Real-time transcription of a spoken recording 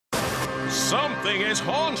Something is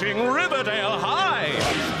haunting Riverdale High.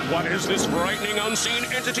 What is this frightening unseen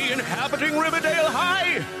entity inhabiting Riverdale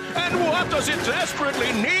High? And what does it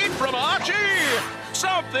desperately need from Archie?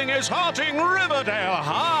 Something is haunting Riverdale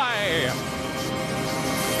High.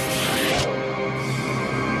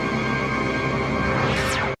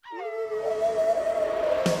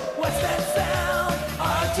 What's that sound,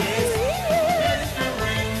 Archie?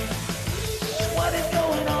 What is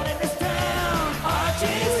going on in this town, Archie?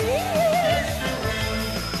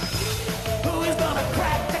 Who is gonna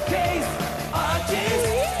crack the case, Archie?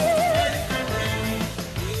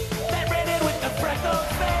 That redhead with the freckled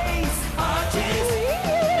face, Archie?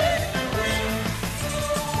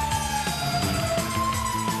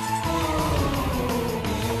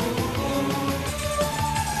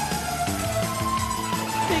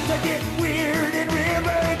 Things are getting weird in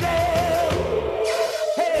Riverdale.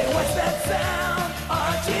 Hey, what's that sound,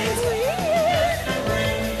 Archie?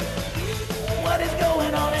 What is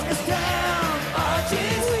going on in this town,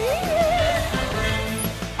 Archie?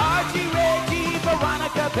 Archie, Reggie,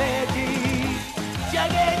 Veronica, Peggy,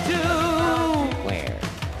 Jughead too. Where?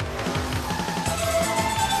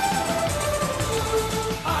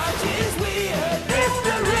 Archie's weird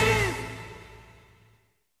mysteries.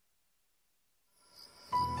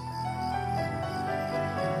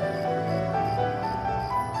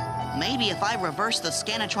 Maybe if I reverse the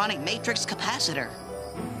scanatronic matrix capacitor.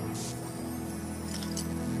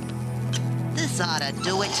 This ought to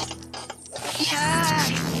do it. Yeah!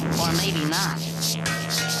 Or maybe not.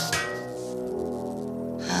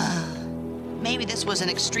 Maybe this was an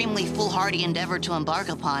extremely foolhardy endeavor to embark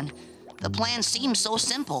upon. The plan seemed so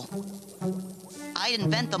simple. I'd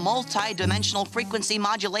invent the multi-dimensional frequency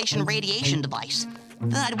modulation radiation device.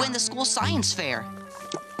 Then I'd win the school science fair.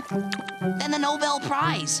 Then the Nobel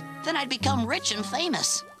Prize. Then I'd become rich and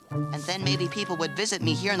famous. And then maybe people would visit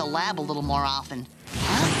me here in the lab a little more often.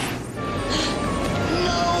 Huh?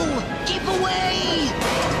 No! Keep away!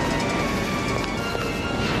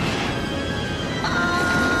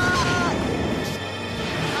 Ah!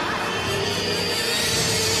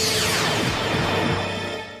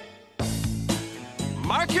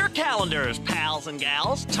 Mark your calendars, pals and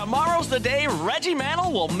gals. Tomorrow's the day Reggie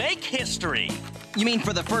Mantle will make history. You mean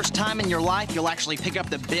for the first time in your life, you'll actually pick up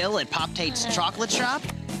the bill at Pop-Tate's chocolate shop?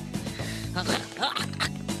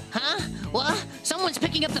 Huh? What? Someone's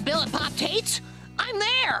picking up the bill at Pop-Tate's? I'm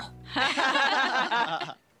there!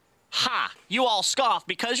 Ha! You all scoff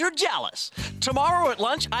because you're jealous. Tomorrow at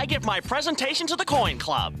lunch, I give my presentation to the Coin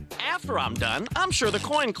Club. After I'm done, I'm sure the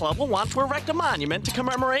Coin Club will want to erect a monument to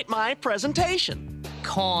commemorate my presentation.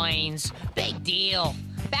 Coins. Big deal.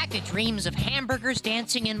 Back to dreams of hamburgers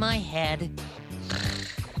dancing in my head.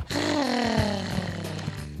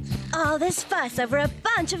 All this fuss over a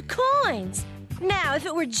bunch of coins. Now, if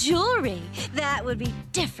it were jewelry, that would be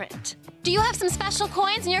different. Do you have some special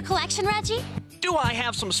coins in your collection, Reggie? Do I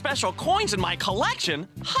have some special coins in my collection?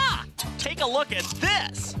 Ha! Take a look at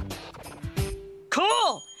this.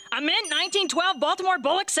 Cool! A mint 1912 Baltimore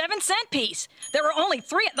Bullock 7-cent piece. There were only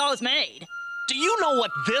 3 of those made. Do you know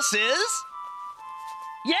what this is?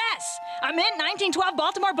 Yes! A mint 1912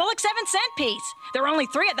 Baltimore Bullock 7-cent piece. There were only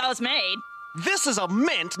 3 of those made. This is a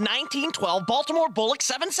mint 1912 Baltimore Bullock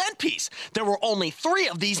 7-cent piece. There were only 3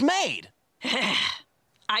 of these made.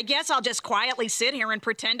 I guess I'll just quietly sit here and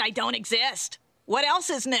pretend I don't exist. What else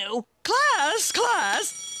is new? Class!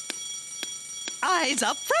 Eyes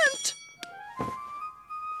up front!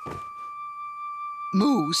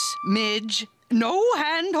 Moose, Midge, no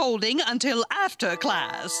hand-holding until after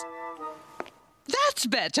class. That's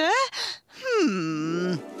better.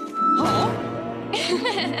 Huh?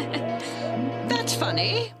 That's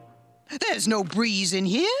funny. There's no breeze in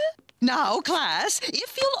here. Now, class,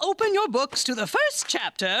 if you'll open your books to the first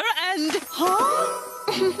chapter and...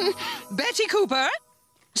 Huh? Betty Cooper,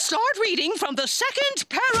 start reading from the second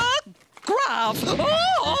paragraph.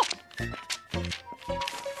 Oh!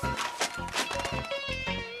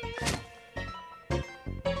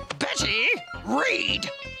 Betty, read.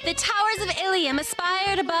 The towers of Ilium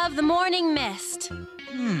aspired above the morning mist.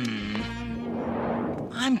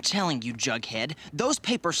 I'm telling you, Jughead, those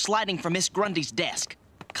papers sliding from Miss Grundy's desk.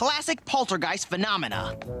 Classic poltergeist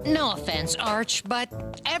phenomena. No offense, Arch, but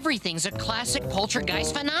everything's a classic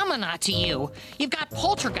poltergeist phenomena to you. You've got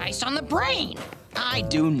poltergeist on the brain. I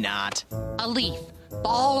do not. A leaf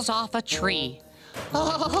falls off a tree.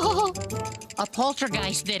 Oh, a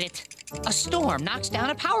poltergeist did it. A storm knocks down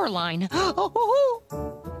a power line. Oh,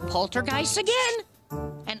 poltergeist again.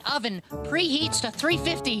 An oven preheats to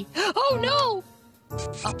 350. Oh, no.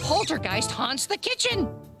 A poltergeist haunts the kitchen.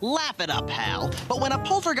 Laugh it up, Hal. But when a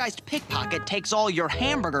poltergeist pickpocket takes all your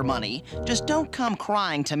hamburger money, just don't come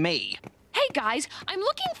crying to me. Hey, guys, I'm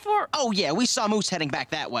looking for... Oh, yeah, we saw Moose heading back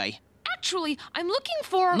that way. Actually, I'm looking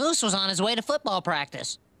for... Moose was on his way to football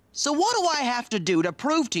practice. So what do I have to do to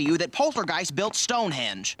prove to you that Poltergeist built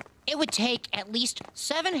Stonehenge? It would take at least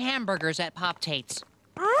 7 hamburgers at Pop Tate's.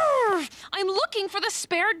 I'm looking for the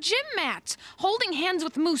spare gym mats. Holding hands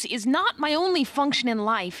with Moose is not my only function in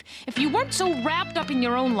life. If you weren't so wrapped up in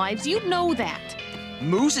your own lives, you'd know that.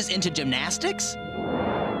 Moose is into gymnastics?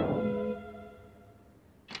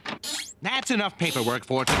 That's enough paperwork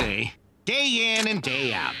for today. Day in and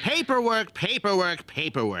day out. Paperwork, paperwork,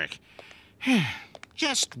 paperwork.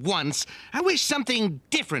 Just once, I wish something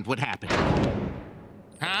different would happen.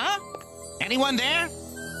 Huh? Anyone there?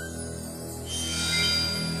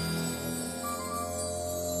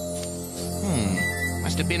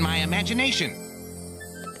 Must have been my imagination.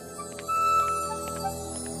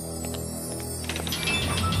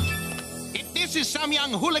 If this is some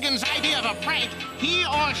young hooligan's idea of a prank, he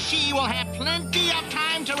or she will have plenty of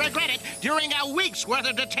time to regret it during a week's worth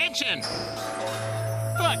of detention.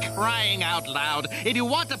 For crying out loud, if you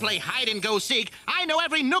want to play hide-and-go-seek, I know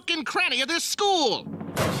every nook and cranny of this school.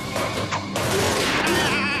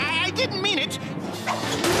 I didn't mean it.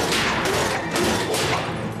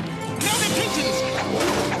 No detentions.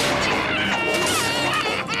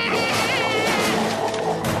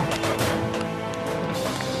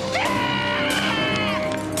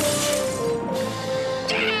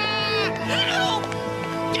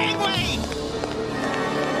 Gangway!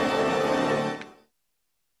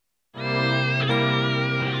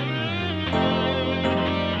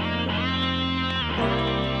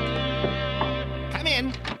 Come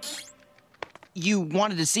in. You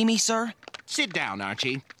wanted to see me, sir? Sit down,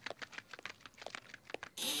 Archie.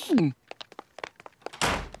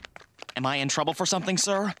 Am I in trouble for something,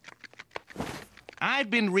 sir? I've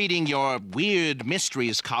been reading your Weird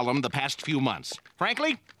Mysteries column the past few months.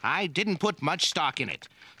 Frankly, I didn't put much stock in it.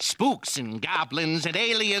 Spooks and goblins and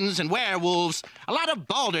aliens and werewolves. A lot of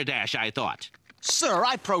balderdash, I thought. Sir,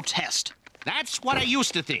 I protest. That's what I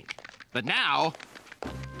used to think. But now...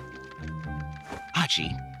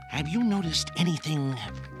 Archie, have you noticed anything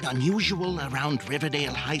unusual around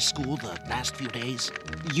Riverdale High School the last few days?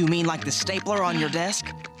 You mean like the stapler on your desk?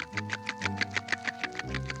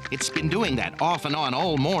 It's been doing that off and on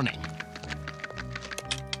all morning.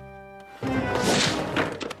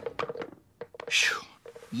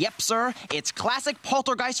 Yep, sir. It's classic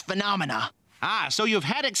poltergeist phenomena. Ah, so you've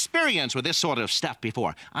had experience with this sort of stuff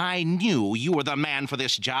before. I knew you were the man for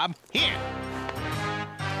this job. Here.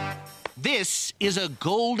 This is a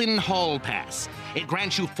golden hall pass. It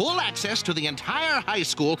grants you full access to the entire high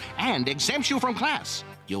school and exempts you from class.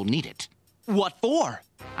 You'll need it. What for?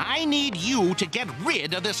 I need you to get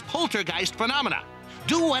rid of this poltergeist phenomena.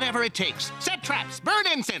 Do whatever it takes. Set traps, burn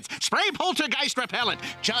incense, spray poltergeist repellent.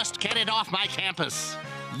 Just get it off my campus.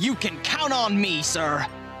 You can count on me, sir.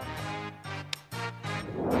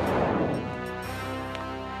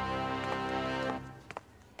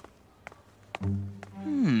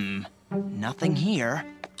 Nothing here.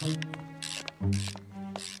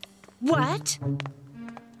 What?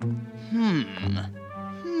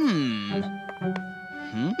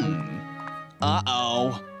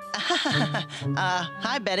 Uh-oh.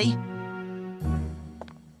 Hi, Betty.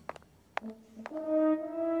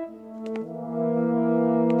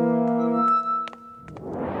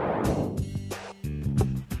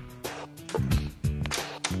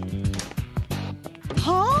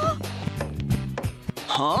 Huh?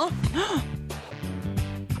 Huh?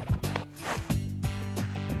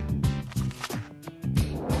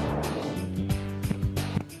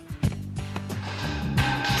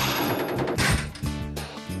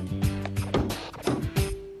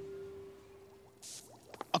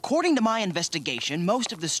 According to my investigation,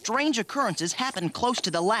 most of the strange occurrences happen close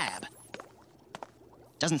to the lab.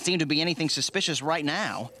 Doesn't seem to be anything suspicious right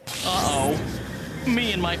now. Uh-oh.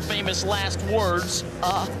 Me and my famous last words.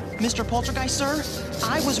 Mr. Poltergeist, sir?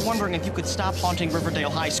 I was wondering if you could stop haunting Riverdale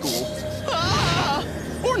High School.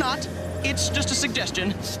 Or not. It's just a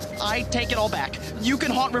suggestion. I take it all back. You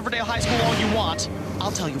can haunt Riverdale High School all you want.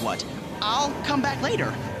 I'll tell you what. I'll come back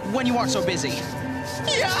later, when you aren't so busy.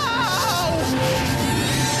 Yow!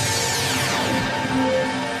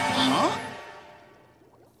 Huh?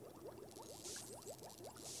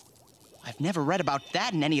 I've never read about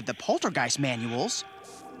that in any of the poltergeist manuals.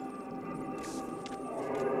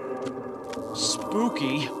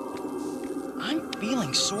 Spooky. I'm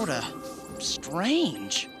feeling sorta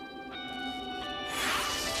strange.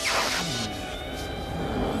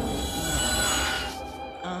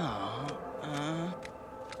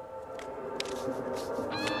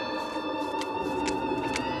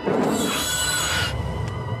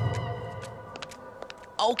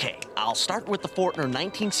 Okay, I'll start with the Fortner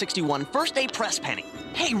 1961 First Day Press Penny.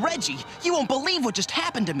 Hey, Reggie, you won't believe what just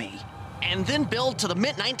happened to me. And then build to the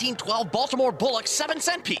mid-1912 Baltimore Bullock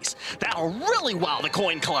 7-cent piece. That'll really wow the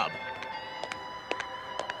coin club.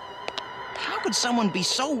 How could someone be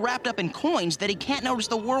so wrapped up in coins that he can't notice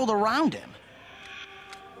the world around him?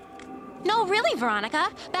 No, really,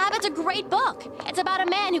 Veronica. Babbitt's a great book. It's about a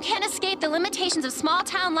man who can't escape the limitations of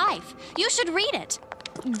small-town life. You should read it.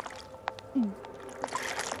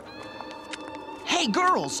 Hey,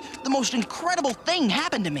 girls, the most incredible thing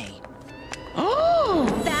happened to me. Oh!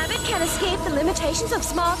 Babbitt can't escape the limitations of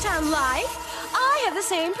small-town life? I have the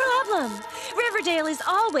same problem. Riverdale is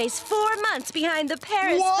always 4 months behind the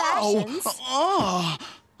Paris fashions. Oh,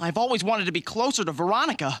 I've always wanted to be closer to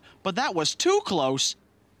Veronica, but that was too close.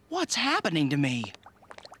 What's happening to me?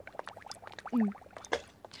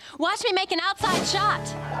 Watch me make an outside shot.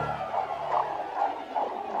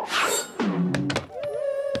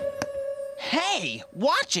 Hey,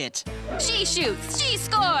 watch it! She shoots, she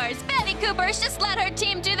scores. Betty Cooper's just led her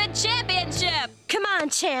team to the championship. Come on,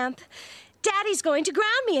 champ. Daddy's going to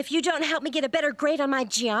ground me if you don't help me get a better grade on my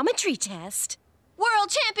geometry test. World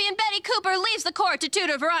champion Betty Cooper leaves the court to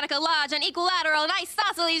tutor Veronica Lodge on equilateral and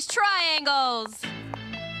isosceles triangles.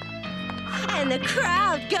 And the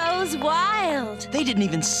crowd goes wild. They didn't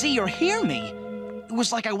even see or hear me. It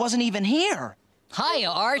was like I wasn't even here. Hiya,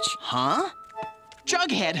 Arch. Huh?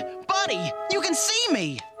 Jughead, buddy, you can see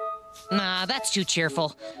me. Nah, that's too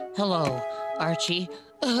cheerful. Hello, Archie.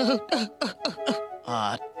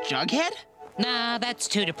 Jughead? Nah, that's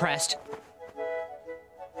too depressed.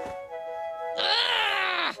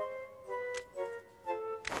 Ah!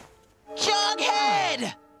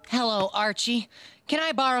 Jughead! Hello, Archie. Can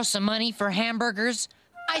I borrow some money for hamburgers?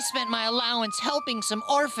 I spent my allowance helping some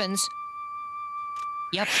orphans.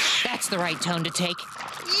 Yep, that's the right tone to take.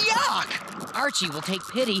 Yuck! Archie will take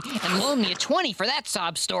pity and loan me a 20 for that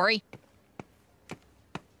sob story.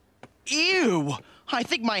 Ew! I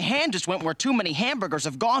think my hand just went where too many hamburgers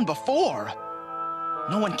have gone before.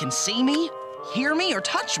 No one can see me, hear me, or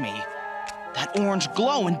touch me. That orange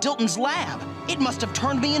glow in Dilton's lab, it must have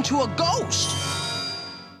turned me into a ghost.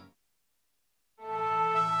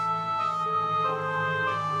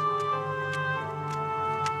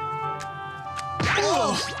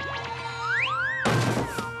 Ugh.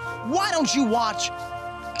 Why don't you watch?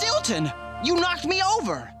 Dilton, you knocked me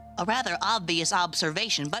over. A rather obvious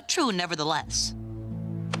observation, but true nevertheless.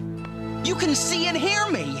 You can see and hear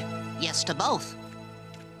me. Yes to both.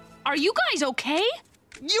 Are you guys okay?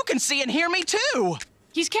 You can see and hear me too.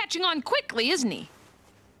 He's catching on quickly, isn't he?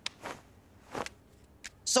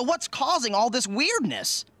 So what's causing all this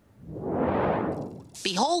weirdness?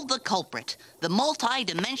 Behold the culprit, the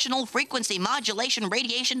multi-dimensional frequency modulation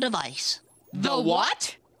radiation device. The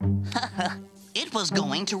what? It was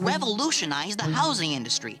going to revolutionize the housing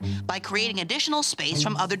industry by creating additional space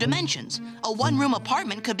from other dimensions. A one-room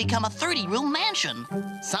apartment could become a 30-room mansion.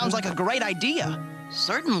 Sounds like a great idea.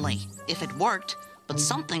 Certainly, if it worked. But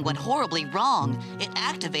something went horribly wrong. It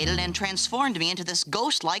activated and transformed me into this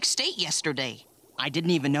ghost-like state yesterday. I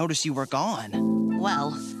didn't even notice you were gone.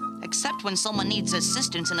 Well, except when someone needs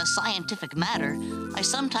assistance in a scientific matter, I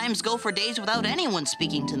sometimes go for days without anyone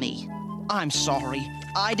speaking to me. I'm sorry.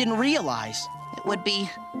 I didn't realize. It would be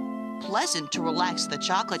pleasant to relax the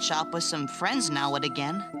chocolate shop with some friends now and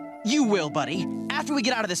again. You will, buddy. After we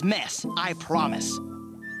get out of this mess, I promise.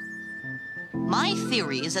 My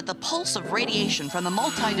theory is that the pulse of radiation from the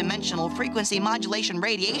multi-dimensional frequency modulation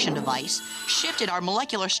radiation device shifted our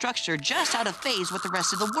molecular structure just out of phase with the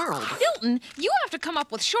rest of the world. Dilton, you have to come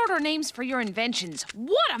up with shorter names for your inventions.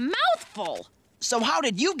 What a mouthful! So how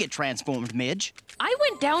did you get transformed, Midge? I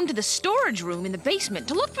went down to the storage room in the basement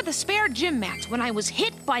to look for the spare gym mats when I was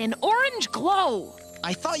hit by an orange glow.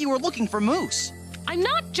 I thought you were looking for Moose. I'm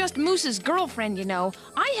not just Moose's girlfriend, you know.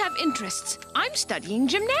 I have interests. I'm studying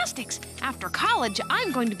gymnastics. After college,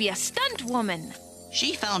 I'm going to be a stunt woman.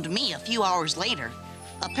 She found me a few hours later.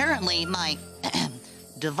 Apparently, my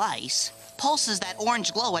device pulses that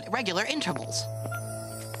orange glow at regular intervals.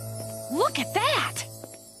 Look at that!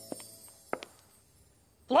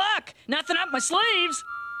 Look, nothing up my sleeves.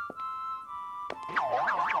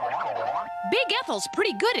 Big Ethel's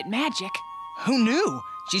pretty good at magic. Who knew?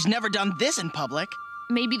 She's never done this in public.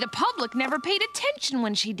 Maybe the public never paid attention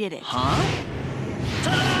when she did it. Huh?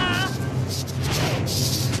 Ta-da!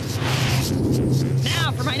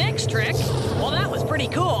 Now for my next trick. Well, that was pretty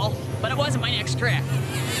cool, but it wasn't my next trick.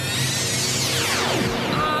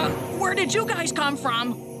 Where did you guys come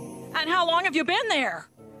from? And how long have you been there?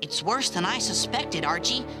 It's worse than I suspected,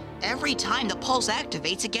 Archie. Every time the pulse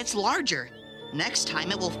activates, it gets larger. Next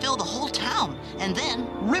time it will fill the whole town, and then...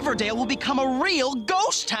 Riverdale will become a real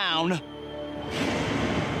ghost town!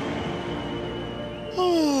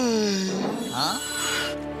 Huh?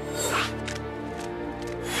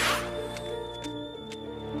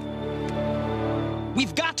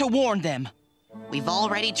 We've got to warn them. We've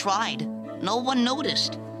already tried. No one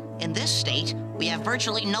noticed. In this state, we have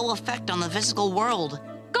virtually no effect on the physical world.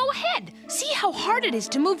 Go ahead. See how hard it is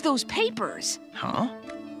to move those papers. Huh?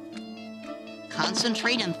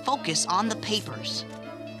 Concentrate and focus on the papers.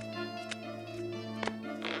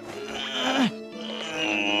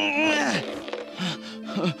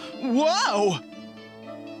 Whoa!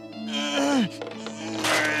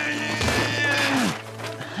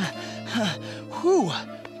 Whew,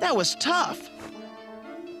 that was tough.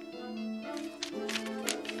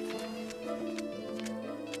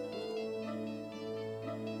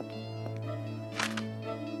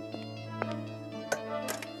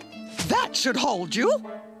 That should hold you.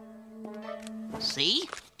 See?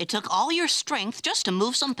 It took all your strength just to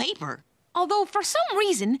move some paper. Although, for some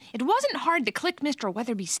reason, it wasn't hard to click Mr.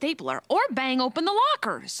 Weatherby's stapler or bang open the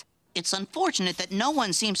lockers. It's unfortunate that no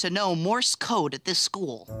one seems to know Morse code at this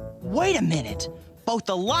school. Wait a minute. Both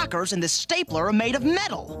the lockers and the stapler are made of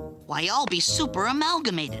metal. Why, I'll be super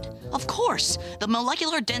amalgamated. Of course, the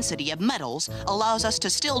molecular density of metals allows us to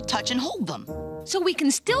still touch and hold them. So we can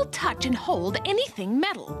still touch and hold anything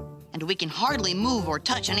metal. And we can hardly move or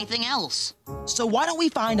touch anything else. So why don't we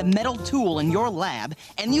find a metal tool in your lab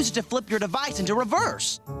and use it to flip your device into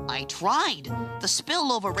reverse? I tried. The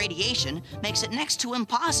spillover radiation makes it next to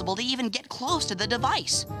impossible to even get close to the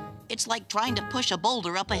device. It's like trying to push a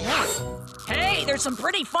boulder up a hill. Hey, there's some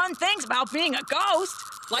pretty fun things about being a ghost,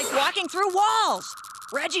 like walking through walls.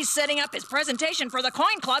 Reggie's setting up his presentation for the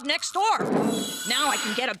Coin Club next door. Now I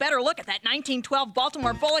can get a better look at that 1912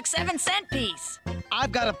 Baltimore Bullock 7-cent piece.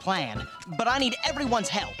 I've got a plan, but I need everyone's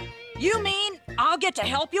help. You mean I'll get to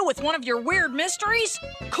help you with one of your weird mysteries?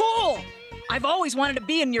 Cool! I've always wanted to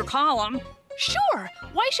be in your column. Sure!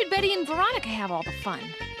 Why should Betty and Veronica have all the fun?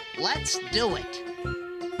 Let's do it.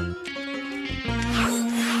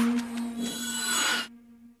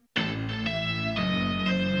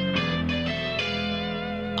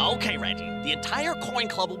 Okay, Reggie, the entire Coin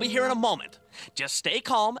Club will be here in a moment. Just stay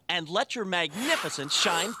calm and let your magnificence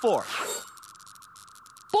shine forth.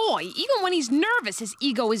 Boy, even when he's nervous, his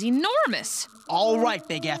ego is enormous. All right,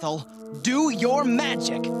 Big Ethel. Do your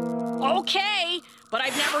magic. Okay, but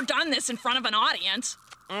I've never done this in front of an audience.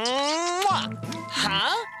 Mwah.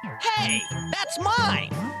 Huh? Hey, that's mine.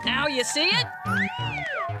 Now you see it?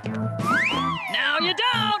 Now you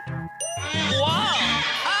don't. Whoa!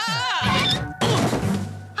 Ah!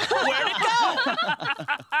 Where'd it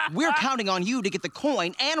go? We're counting on you to get the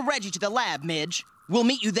coin and Reggie to the lab, Midge. We'll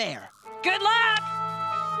meet you there. Good luck!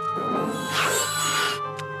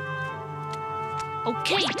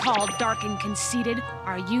 Okay, tall, dark, and conceited.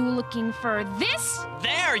 Are you looking for this?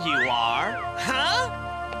 There you are. Huh?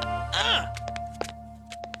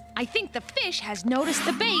 I think the fish has noticed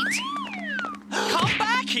the bait. Come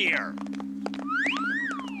back here.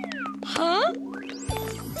 Huh?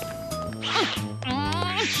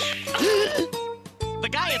 The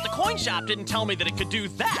guy at the coin shop didn't tell me that it could do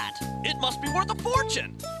that. It must be worth a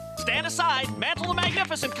fortune. Stand aside, Mantle of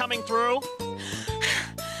Magnificent coming through.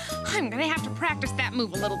 I'm gonna have to practice that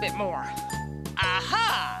move a little bit more.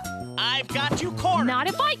 Aha! I've got you cornered. Not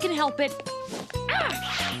if I can help it.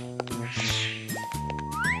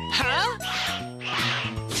 Huh?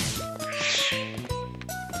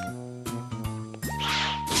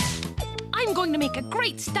 I'm going to make a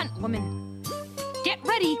great stunt woman. Get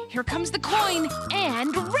ready, here comes the coin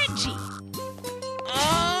and Reggie.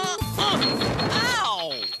 Ow!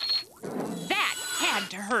 That had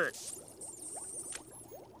to hurt.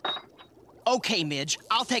 Okay, Midge,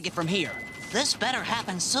 I'll take it from here. This better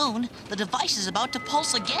happen soon. The device is about to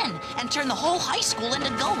pulse again and turn the whole high school into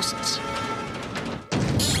ghosts.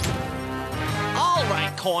 All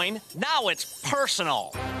right, coin. Now it's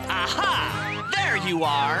personal. Aha! There you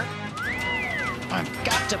are. I've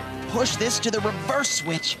got to push this to the reverse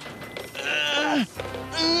switch.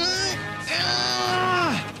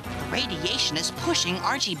 Radiation is pushing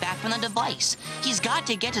Archie back from the device. He's got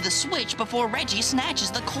to get to the switch before Reggie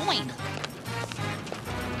snatches the coin.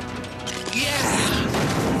 Yeah!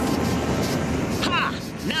 Ha!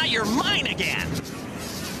 Now you're mine again!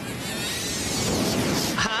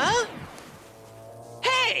 Huh?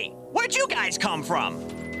 Hey! Where'd you guys come from?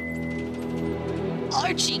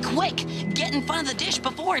 Archie, quick! Get in front of the dish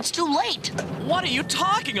before it's too late! What are you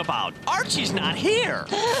talking about? Archie's not here!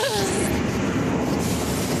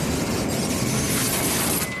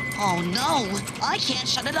 Oh no, I can't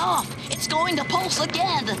shut it off. It's going to pulse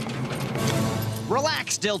again.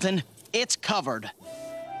 Relax, Dilton. It's covered.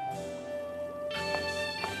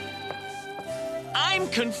 I'm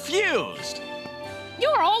confused.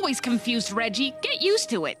 You're always confused, Reggie. Get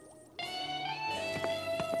used to it.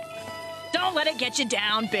 Don't let it get you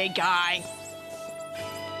down, big guy.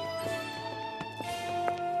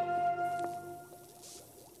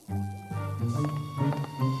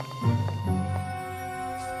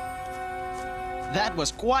 That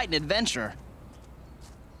was quite an adventure.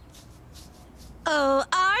 Oh,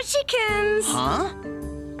 Archiekins! Huh?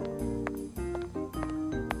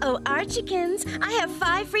 Oh, Archiekins, I have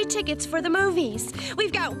 5 free tickets for the movies.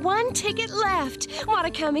 We've got 1 ticket left. Want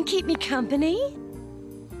to come and keep me company?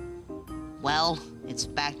 Well, it's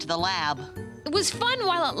back to the lab. It was fun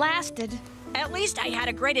while it lasted. At least I had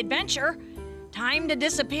a great adventure. Time to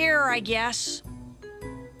disappear, I guess.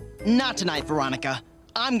 Not tonight, Veronica.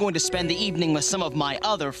 I'm going to spend the evening with some of my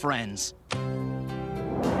other friends. A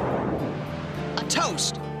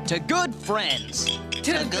toast to good friends.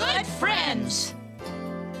 To good friends.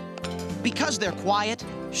 Because they're quiet,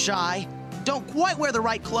 shy, don't quite wear the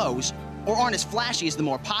right clothes, or aren't as flashy as the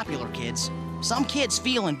more popular kids, some kids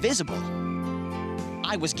feel invisible.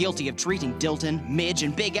 I was guilty of treating Dilton, Midge,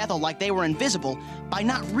 and Big Ethel like they were invisible by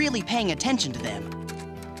not really paying attention to them.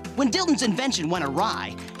 When Dilton's invention went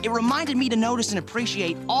awry, it reminded me to notice and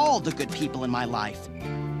appreciate all the good people in my life.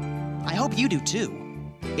 I hope you do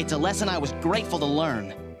too. It's a lesson I was grateful to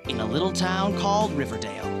learn in a little town called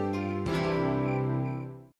Riverdale.